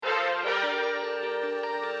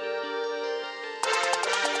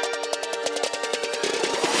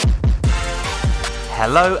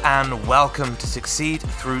Hello and welcome to Succeed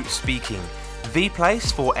Through Speaking, the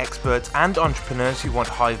place for experts and entrepreneurs who want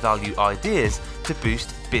high-value ideas to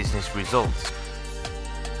boost business results.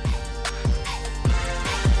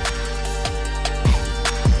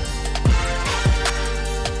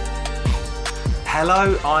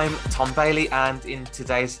 Hello, I'm Tom Bailey, and in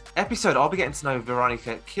today's episode, I'll be getting to know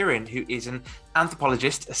Veronica Kirin, who is an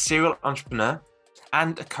anthropologist, a serial entrepreneur,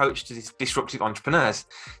 and a coach to disruptive entrepreneurs.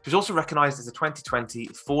 She was also recognised as the 2020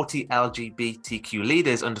 40 LGBTQ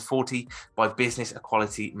Leaders Under 40 by Business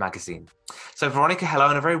Equality magazine. So Veronica, hello,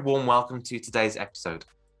 and a very warm welcome to today's episode.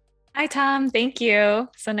 Hi, Tom. Thank you.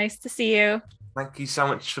 So nice to see you. Thank you so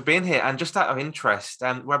much for being here. And just out of interest,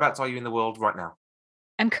 whereabouts are you in the world right now?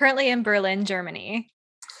 I'm currently in Berlin, Germany.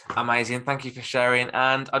 Amazing. Thank you for sharing.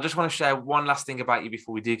 And I just want to share one last thing about you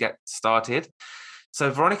before we do get started. So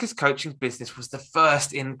Veronica's coaching business was the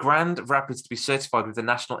first in Grand Rapids to be certified with the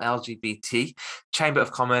National LGBT Chamber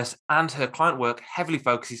of Commerce, and her client work heavily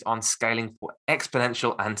focuses on scaling for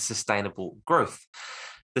exponential and sustainable growth.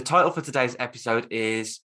 The title for today's episode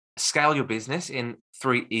is Scale Your Business in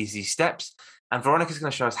 3 Easy Steps, and Veronica's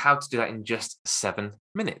going to show us how to do that in just 7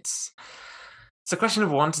 minutes. So question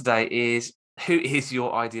number 1 today is, who is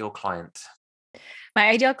your ideal client? My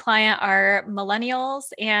ideal client are millennials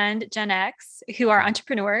and Gen X who are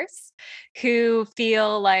entrepreneurs, who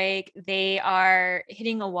feel like they are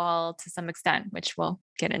hitting a wall to some extent, which we'll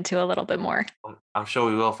get into a little bit more. I'm sure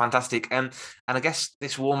we will. Fantastic. And I guess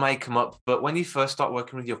this wall may come up, but when you first start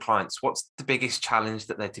working with your clients, what's the biggest challenge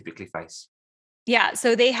that they typically face? Yeah,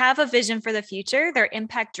 so they have a vision for the future. They're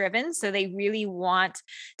impact driven. So they really want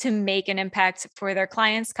to make an impact for their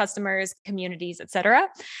clients, customers, communities, et cetera.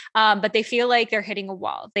 But they feel like they're hitting a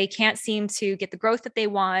wall. They can't seem to get the growth that they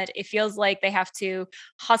want. It feels like they have to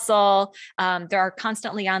hustle. They're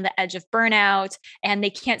constantly on the edge of burnout, and they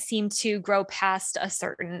can't seem to grow past a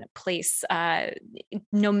certain place,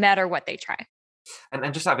 no matter what they try.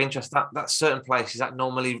 And just out of interest, that certain place, is that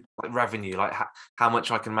normally like revenue, like how much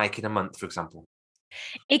I can make in a month, for example?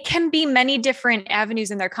 It can be many different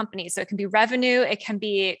avenues in their company. So it can be revenue, it can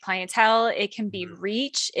be clientele, it can be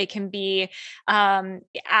reach, it can be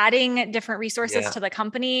adding different resources to the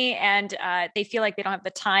company. And they feel like they don't have the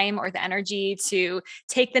time or the energy to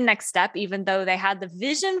take the next step, even though they had the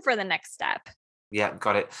vision for the next step. Yeah,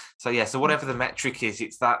 got it. So whatever the metric is,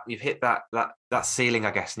 it's that you've hit that ceiling,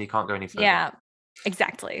 I guess, and you can't go any further. Yeah,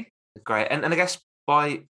 exactly. Great. And I guess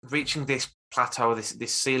by reaching this plateau,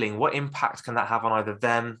 this ceiling, what impact can that have on either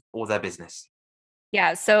them or their business?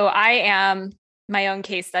 Yeah. So I am my own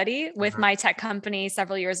case study with my tech company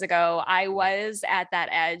several years ago. I was at that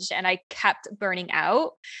edge and I kept burning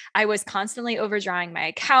out. I was constantly overdrawing my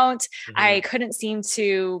account. I couldn't seem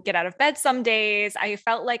to get out of bed some days. I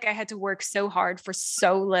felt like I had to work so hard for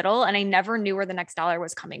so little, and I never knew where the next dollar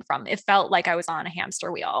was coming from. It felt like I was on a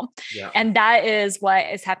hamster wheel. Yeah. And that is what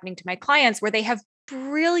is happening to my clients, where they have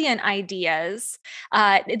brilliant ideas.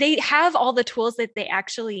 They have all the tools that they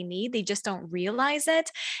actually need. They just don't realize it.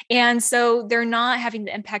 And so they're not having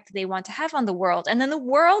the impact that they want to have on the world. And then the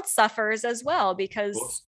world suffers as well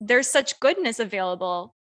because there's such goodness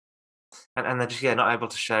available. And they're just not able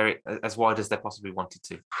to share it as wide as they possibly wanted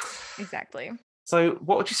to. Exactly. So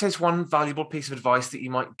what would you say is one valuable piece of advice that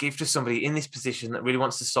you might give to somebody in this position that really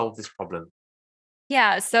wants to solve this problem?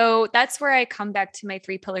 Yeah. So that's where I come back to my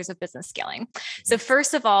 3 pillars of business scaling. So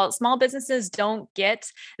first of all, small businesses don't get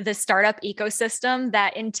the startup ecosystem,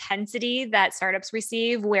 that intensity that startups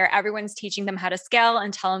receive, where everyone's teaching them how to scale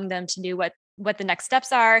and telling them to do what the next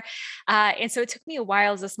steps are. And so it took me a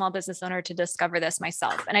while as a small business owner to discover this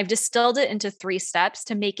myself. And I've distilled it into 3 steps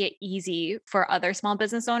to make it easy for other small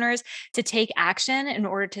business owners to take action in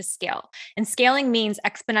order to scale. And scaling means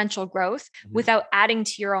exponential growth without adding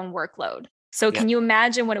to your own workload. So can you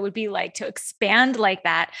imagine what it would be like to expand like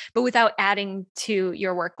that, but without adding to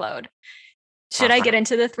your workload? Should I get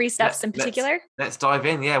into the 3 steps in particular? Let's dive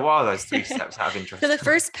in. Yeah. What are those 3 steps out of interest? So the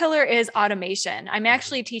first pillar is automation. I'm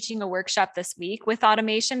actually teaching a workshop this week with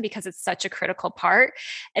automation because it's such a critical part,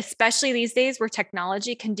 especially these days where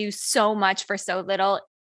technology can do so much for so little,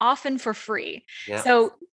 often for free. Yeah.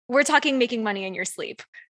 So we're talking making money in your sleep.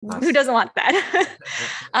 Nice. Who doesn't want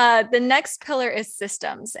that? The next pillar is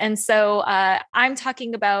systems. And so I'm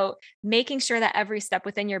talking about making sure that every step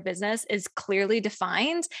within your business is clearly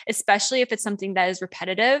defined, especially if it's something that is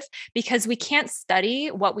repetitive, because we can't study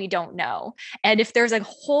what we don't know. And if there's a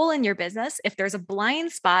hole in your business, if there's a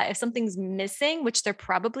blind spot, if something's missing, which there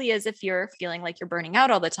probably is if you're feeling like you're burning out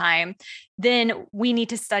all the time, then we need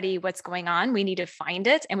to study what's going on. We need to find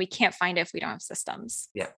it, and we can't find it if we don't have systems.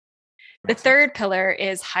 Yeah. The third pillar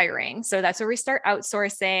is hiring. So that's where we start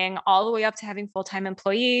outsourcing all the way up to having full-time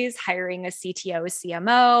employees, hiring a CTO, a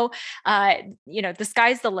CMO. The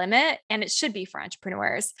sky's the limit, and it should be for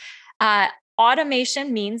entrepreneurs.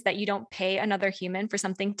 Automation means that you don't pay another human for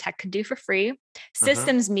something tech could do for free.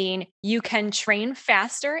 Systems mean you can train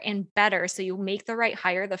faster and better, so you make the right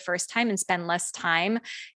hire the first time and spend less time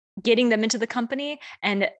getting them into the company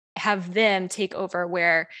and have them take over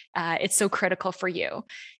where it's so critical for you.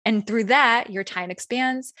 And through that, your time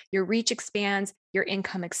expands, your reach expands, your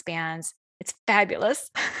income expands. It's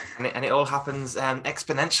fabulous. And it all happens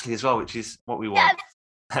exponentially as well, which is what we want.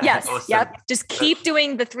 Yes. Awesome. Yep. Just keep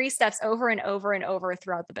doing the 3 steps over and over and over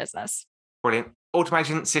throughout the business. Brilliant.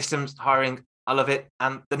 Automation, systems, hiring. I love it.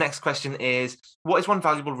 And the next question is, what is one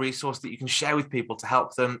valuable resource that you can share with people to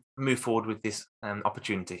help them move forward with this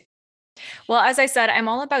opportunity? Well, as I said, I'm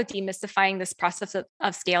all about demystifying this process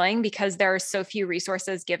of scaling because there are so few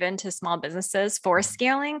resources given to small businesses for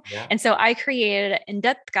scaling. Yeah. And so I created an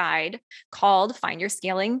in-depth guide called Find Your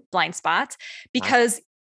Scaling Blind Spot because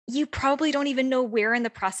you probably don't even know where in the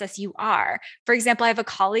process you are. For example, I have a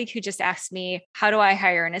colleague who just asked me, how do I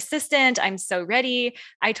hire an assistant? I'm so ready.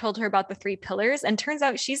 I told her about the 3 pillars, and turns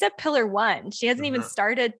out she's at pillar 1. She hasn't even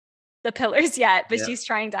started the pillars yet, but she's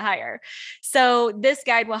trying to hire. So this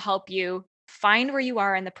guide will help you find where you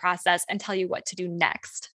are in the process and tell you what to do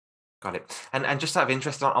next. Got it. And just out of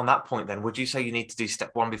interest on that point, then, would you say you need to do step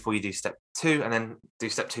 1 before you do step 2, and then do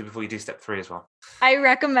step 2 before you do step 3 as well? I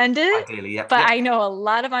recommend it. Ideally, yeah. But I know a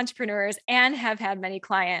lot of entrepreneurs and have had many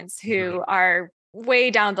clients who are way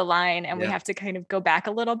down the line, and we have to kind of go back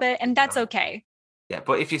a little bit, and that's okay. Yeah,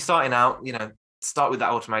 but if you're starting out, start with that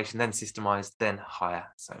automation, then systemize, then hire.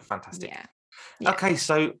 So fantastic. Yeah. Okay,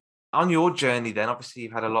 so on your journey then, obviously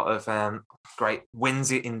you've had a lot of great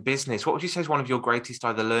wins in business. What would you say is one of your greatest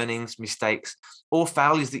either learnings, mistakes, or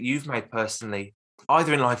failures that you've made personally,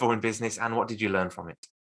 either in life or in business, and what did you learn from it?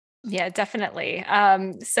 Yeah, definitely.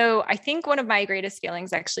 So I think one of my greatest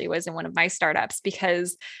feelings actually was in one of my startups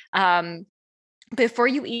because before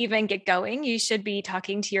you even get going, you should be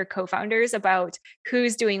talking to your co-founders about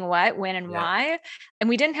who's doing what, when, and why. And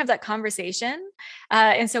we didn't have that conversation.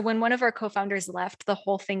 And so when one of our co-founders left, the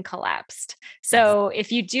whole thing collapsed. So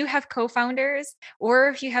if you do have co-founders or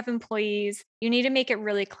if you have employees, you need to make it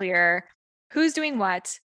really clear who's doing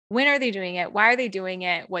what, when are they doing it, why are they doing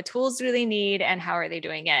it, what tools do they need, and how are they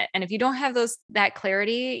doing it. And if you don't have that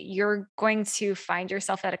clarity, you're going to find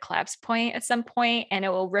yourself at a collapse point at some point, and it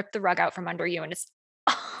will rip the rug out from under you, and it's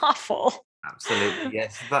awful. Absolutely,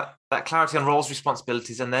 yes. That clarity on roles,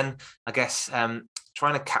 responsibilities, and then I guess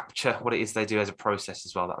trying to capture what it is they do as a process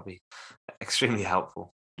as well. That would be extremely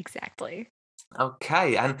helpful. Exactly.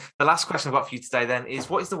 Okay, and the last question I've got for you today then is,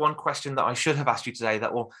 what is the one question that I should have asked you today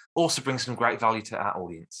that will also bring some great value to our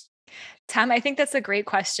audience? Tom, I think that's a great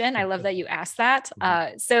question. I love that you asked that.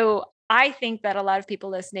 So I think that a lot of people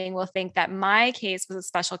listening will think that my case was a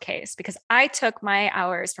special case because I took my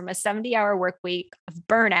hours from a 70-hour work week of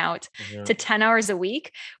burnout to 10 hours a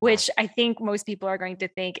week, which I think most people are going to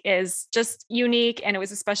think is just unique. And it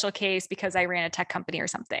was a special case because I ran a tech company or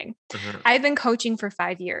something. I've been coaching for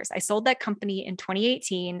 5 years. I sold that company in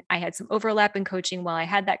 2018. I had some overlap in coaching while I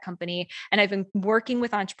had that company, and I've been working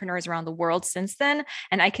with entrepreneurs around the world since then.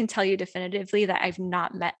 And I can tell you definitively that I've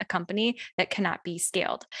not met a company that cannot be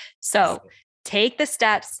scaled. So take the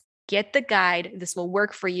steps, get the guide. This will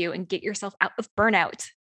work for you and get yourself out of burnout.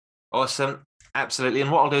 Awesome. Absolutely. And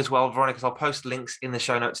what I'll do as well, Veronica, is I'll post links in the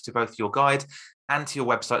show notes to both your guide and to your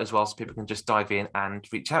website as well, so people can just dive in and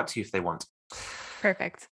reach out to you if they want.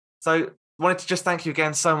 Perfect. So wanted to just thank you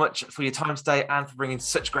again so much for your time today and for bringing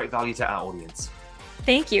such great value to our audience.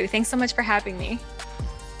 Thank you. Thanks so much for having me.